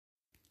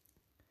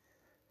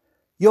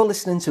You're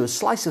listening to A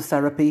Slice of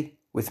Therapy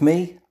with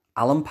me,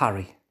 Alan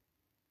Parry.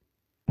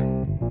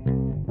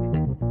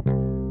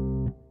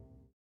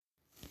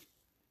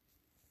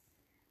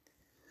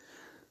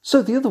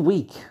 So the other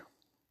week,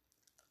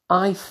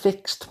 I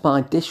fixed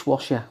my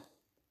dishwasher.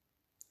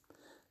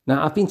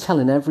 Now, I've been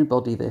telling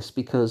everybody this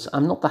because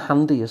I'm not the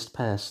handiest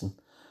person.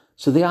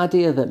 So the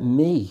idea that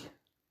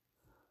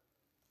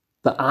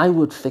I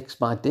would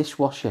fix my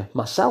dishwasher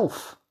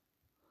myself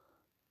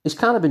is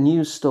kind of a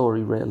news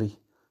story, really,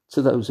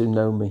 to those who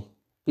know me,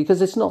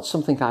 because it's not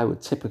something I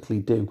would typically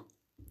do.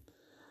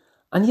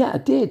 And yet I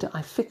did.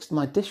 I fixed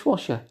my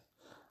dishwasher.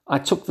 I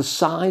took the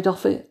side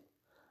off it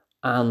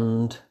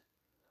and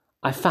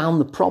I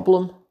found the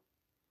problem.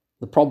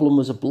 The problem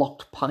was a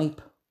blocked pipe.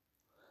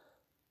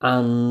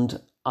 And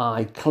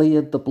I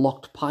cleared the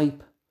blocked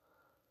pipe.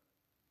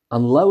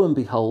 And lo and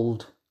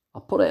behold, I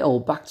put it all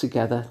back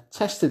together,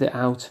 tested it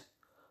out,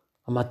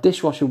 and my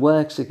dishwasher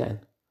works again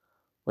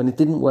when it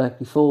didn't work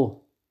before.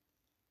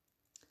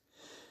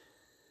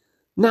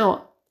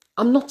 Now,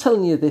 I'm not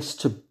telling you this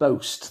to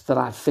boast that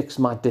I've fixed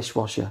my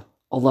dishwasher,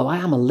 although I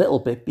am a little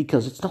bit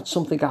because it's not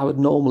something I would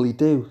normally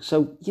do.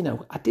 So,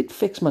 I did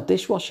fix my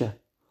dishwasher.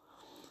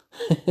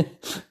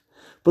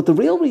 But the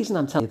real reason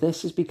I'm telling you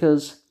this is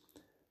because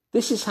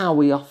this is how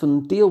we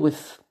often deal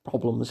with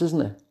problems,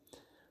 isn't it?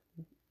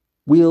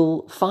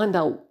 We'll find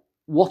out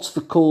what's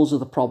the cause of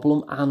the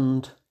problem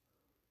and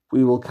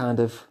we will kind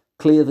of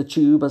clear the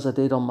tube as I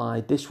did on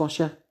my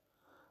dishwasher,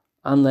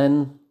 and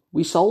then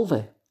we solve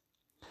it.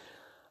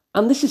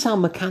 And this is how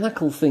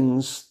mechanical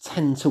things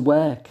tend to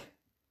work.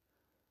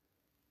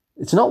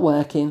 It's not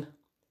working.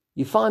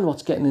 You find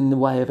what's getting in the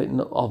way of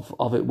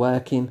it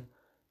working.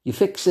 You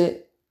fix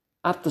it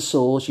at the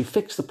source. You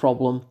fix the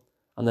problem,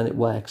 and then it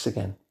works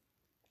again.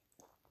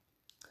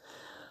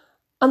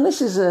 And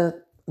this is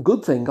a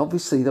good thing,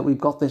 obviously, that we've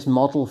got this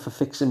model for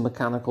fixing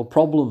mechanical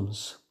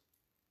problems.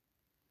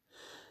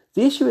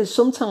 The issue is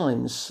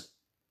sometimes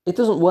it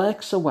doesn't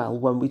work so well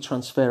when we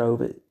transfer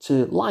over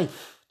to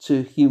life,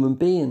 to human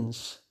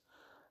beings.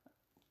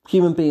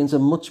 Human beings are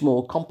much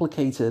more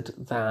complicated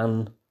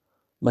than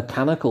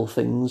mechanical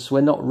things.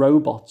 We're not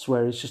robots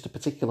where it's just a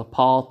particular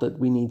part that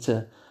we need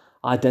to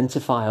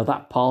identify. Oh,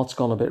 that part's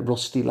gone a bit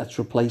rusty, let's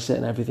replace it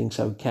and everything's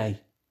okay.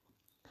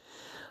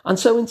 And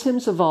so in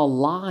terms of our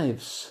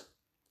lives,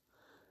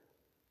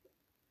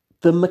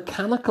 the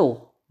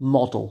mechanical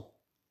model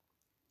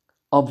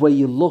of where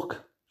you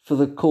look for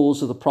the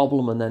cause of the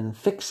problem and then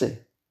fix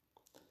it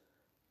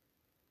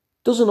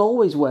doesn't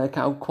always work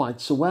out quite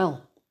so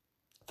well.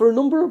 For a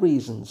number of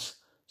reasons.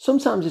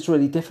 Sometimes it's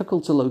really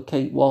difficult to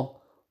locate what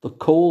the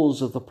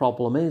cause of the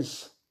problem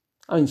is.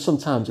 I mean,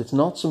 sometimes it's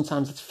not.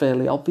 Sometimes it's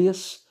fairly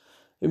obvious,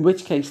 in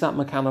which case that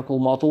mechanical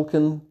model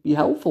can be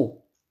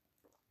helpful.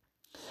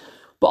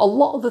 But a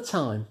lot of the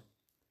time,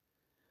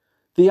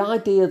 the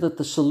idea that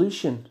the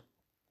solution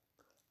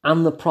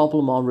and the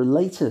problem are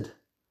related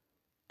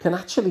can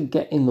actually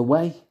get in the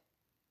way.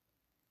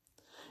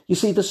 You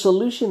see, the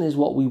solution is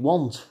what we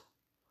want,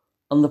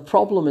 and the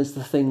problem is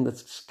the thing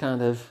that's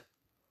kind of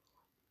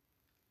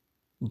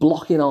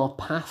blocking our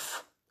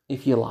path,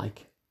 if you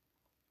like.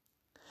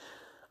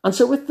 And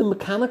so with the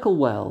mechanical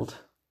world,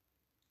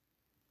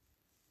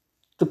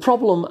 the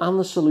problem and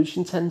the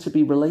solution tend to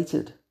be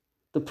related.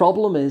 The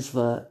problem is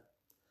that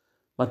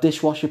my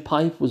dishwasher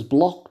pipe was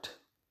blocked.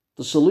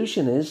 The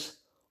solution is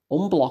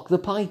unblock the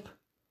pipe.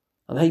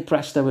 And hey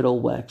presto, it all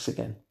works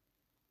again.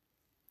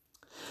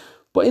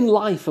 But in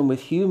life and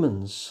with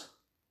humans,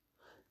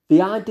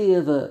 the idea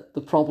that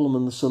the problem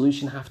and the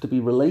solution have to be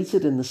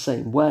related in the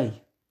same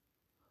way,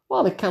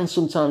 well, it can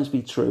sometimes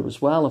be true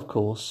as well, of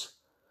course.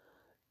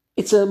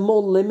 It's a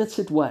more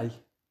limited way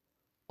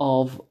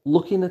of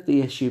looking at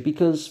the issue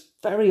because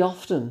very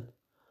often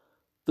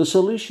the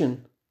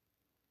solution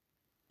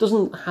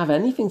doesn't have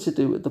anything to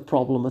do with the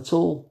problem at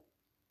all.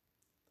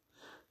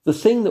 The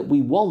thing that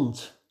we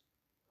want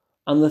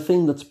and the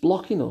thing that's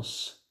blocking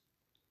us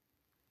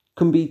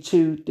can be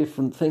two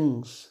different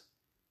things.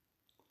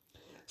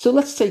 So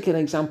let's take an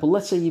example.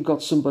 Let's say you've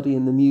got somebody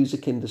in the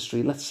music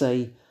industry. Let's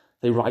say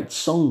they write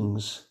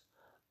songs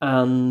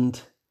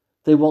and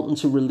they want them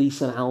to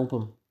release an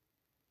album.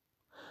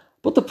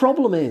 But the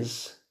problem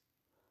is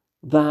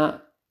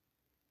that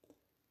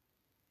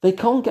they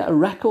can't get a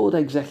record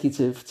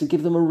executive to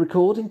give them a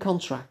recording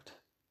contract.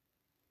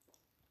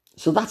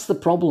 So that's the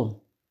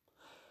problem.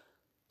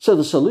 So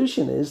the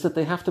solution is that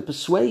they have to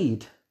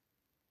persuade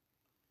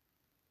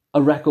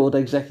a record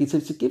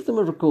executive to give them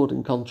a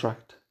recording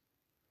contract.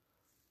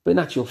 But in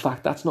actual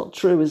fact, that's not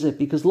true, is it?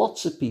 Because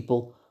lots of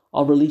people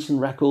are releasing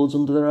records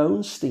under their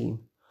own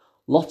steam.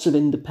 Lots of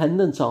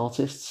independent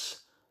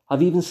artists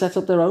have even set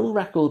up their own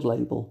record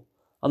label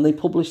and they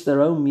publish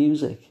their own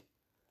music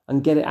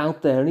and get it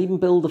out there and even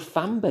build a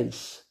fan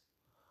base,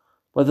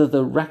 whether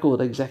the record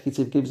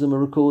executive gives them a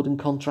recording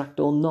contract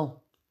or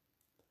not.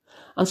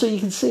 And so you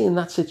can see in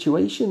that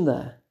situation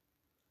there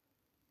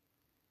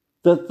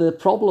that the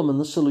problem and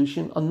the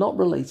solution are not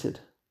related.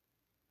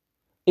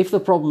 If the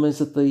problem is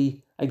that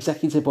the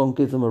executive won't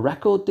give them a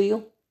record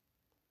deal,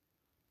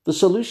 The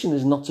solution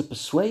is not to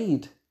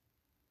persuade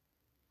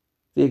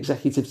the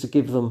executive to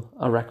give them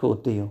a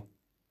record deal.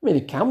 I mean,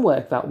 it can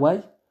work that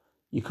way.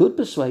 You could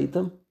persuade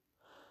them.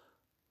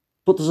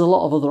 But there's a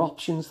lot of other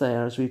options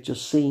there, as we've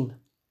just seen.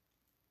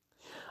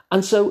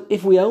 And so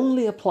if we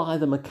only apply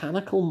the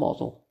mechanical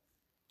model,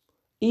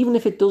 even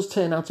if it does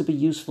turn out to be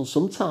useful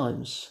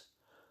sometimes,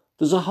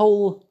 there's a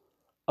whole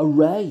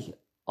array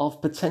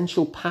of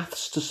potential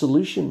paths to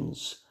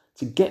solutions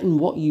to getting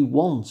what you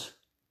want,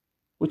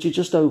 which are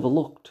just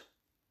overlooked.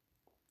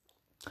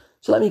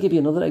 So let me give you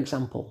another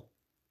example.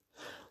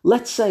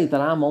 Let's say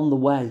that I'm on the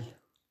way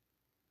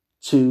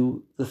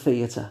to the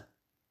theatre.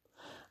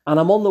 And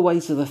I'm on the way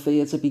to the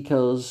theatre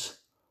because,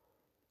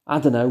 I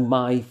don't know,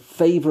 my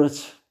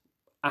favourite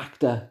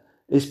actor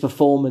is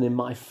performing in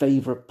my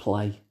favourite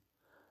play.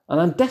 And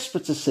I'm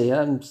desperate to see it.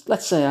 And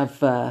let's say I've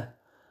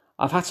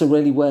had to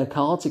really work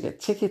hard to get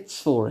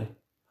tickets for it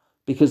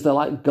because they're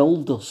like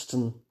gold dust.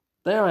 And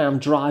there I am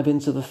driving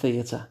to the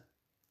theatre.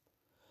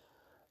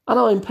 And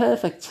I'm in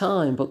perfect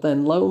time, but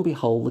then lo and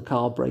behold, the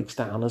car breaks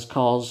down, as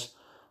cars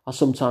I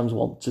sometimes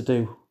want to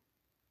do.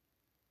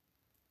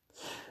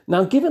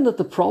 Now, given that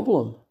the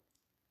problem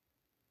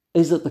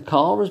is that the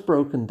car has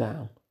broken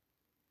down,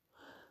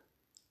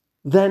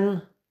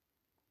 then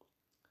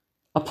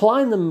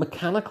applying the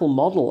mechanical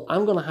model,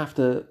 I'm going to have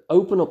to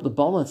open up the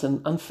bonnet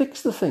and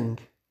fix the thing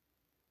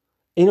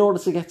in order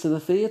to get to the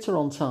theatre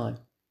on time.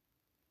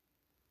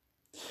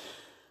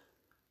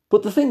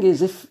 But the thing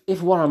is,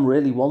 if what I'm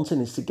really wanting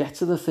is to get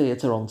to the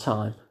theatre on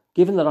time,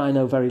 given that I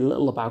know very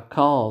little about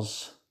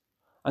cars,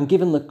 and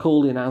given that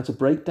calling out a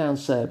breakdown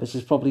service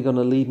is probably going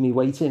to leave me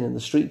waiting in the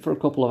street for a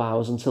couple of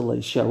hours until they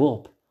show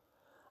up,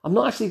 I'm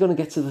not actually going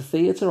to get to the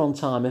theatre on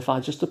time if I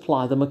just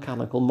apply the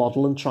mechanical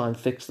model and try and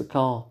fix the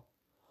car.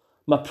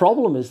 My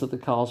problem is that the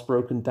car's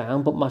broken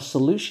down, but my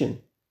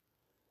solution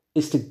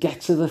is to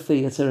get to the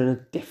theatre in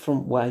a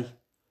different way.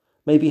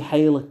 Maybe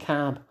hail a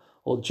cab,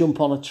 or jump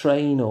on a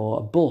train or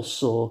a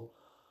bus, or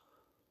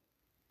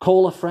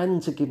call a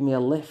friend to give me a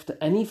lift,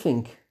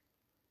 anything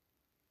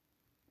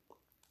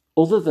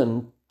other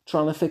than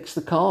trying to fix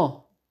the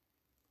car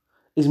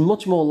is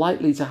much more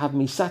likely to have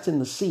me sat in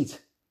the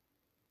seat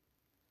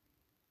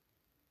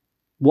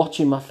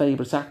watching my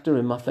favourite actor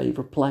in my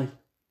favourite play.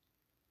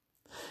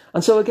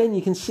 And so again,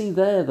 you can see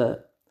there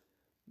that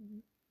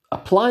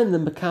applying the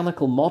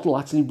mechanical model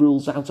actually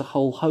rules out a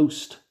whole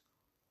host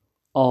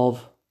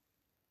of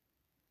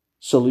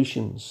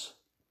solutions.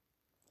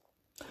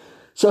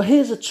 So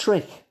here's a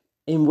trick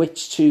in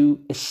which to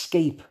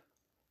escape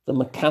the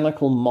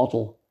mechanical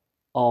model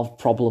of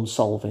problem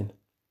solving.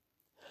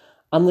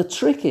 And the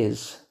trick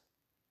is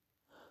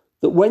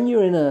that when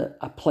you're in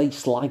a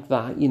place like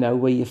that, you know,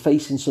 where you're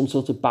facing some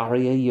sort of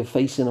barrier, you're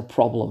facing a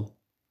problem,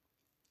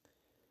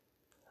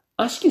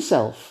 ask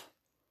yourself,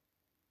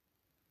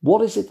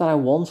 what is it that I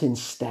want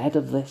instead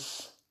of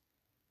this?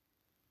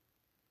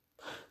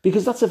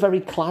 Because that's a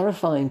very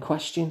clarifying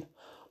question.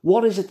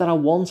 What is it that I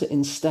want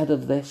instead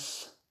of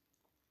this?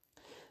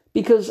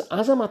 Because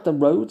as I'm at the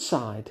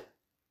roadside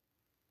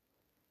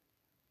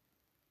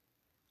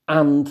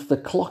and the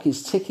clock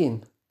is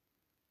ticking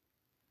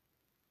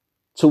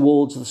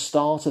towards the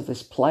start of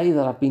this play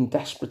that I've been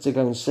desperate to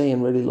go and see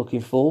and really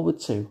looking forward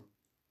to,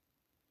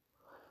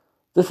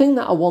 the thing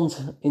that I want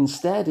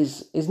instead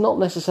is not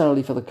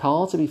necessarily for the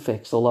car to be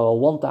fixed, although I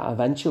want that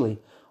eventually.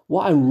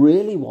 What I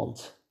really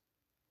want,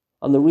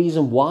 and the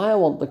reason why I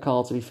want the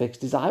car to be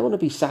fixed, is I want to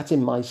be sat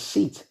in my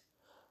seat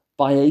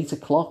by 8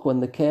 o'clock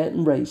when the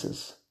curtain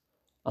raises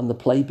and the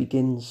play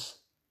begins.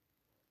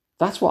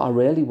 That's what I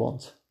really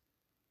want.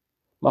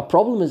 My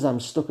problem is I'm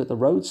stuck at the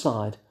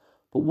roadside,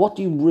 but what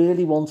do you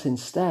really want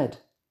instead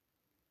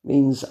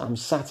means I'm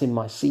sat in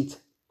my seat.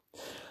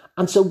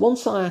 And so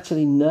once I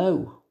actually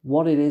know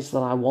what it is that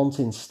I want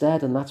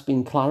instead, and that's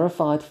been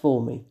clarified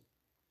for me,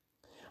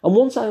 and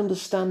once I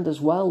understand as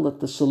well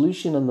that the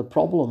solution and the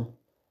problem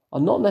are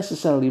not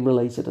necessarily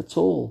related at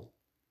all,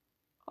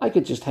 I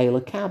could just hail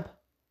a cab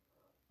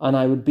and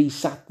I would be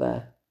sat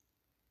there.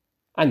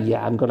 And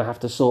yeah, I'm going to have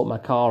to sort my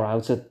car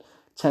out at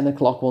 10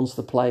 o'clock once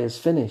the play is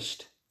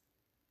finished.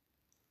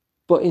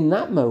 But in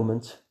that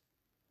moment,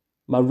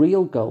 my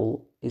real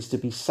goal is to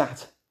be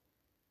sat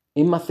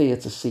in my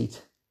theatre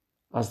seat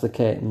as the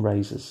curtain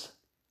raises.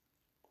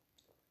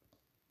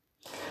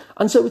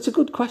 And so it's a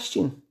good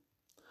question.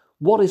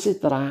 What is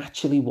it that I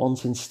actually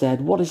want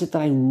instead? What is it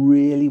that I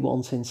really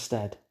want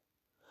instead?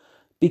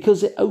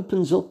 Because it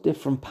opens up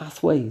different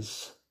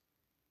pathways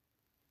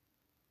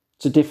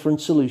to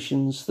different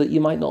solutions that you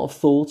might not have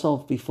thought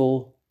of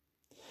before.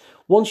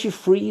 Once you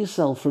free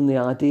yourself from the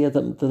idea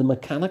that the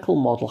mechanical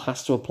model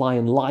has to apply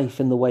in life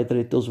in the way that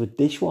it does with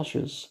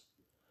dishwashers,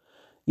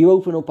 you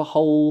open up a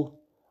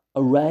whole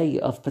array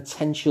of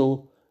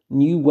potential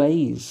new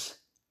ways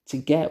to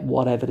get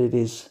whatever it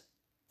is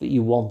that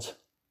you want.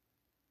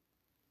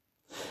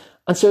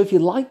 And so if you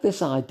like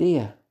this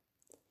idea,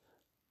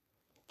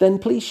 then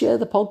please share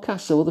the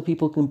podcast so other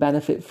people can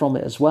benefit from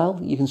it as well.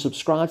 You can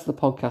subscribe to the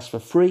podcast for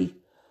free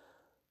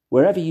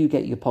wherever you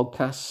get your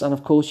podcasts. And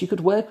of course, you could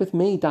work with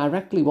me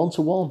directly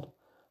one-to-one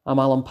I'm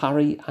Alan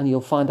Parry, and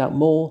you'll find out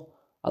more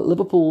at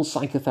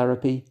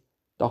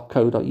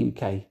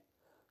liverpoolpsychotherapy.co.uk.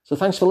 So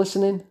thanks for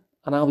listening,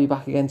 and I'll be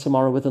back again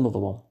tomorrow with another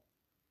one.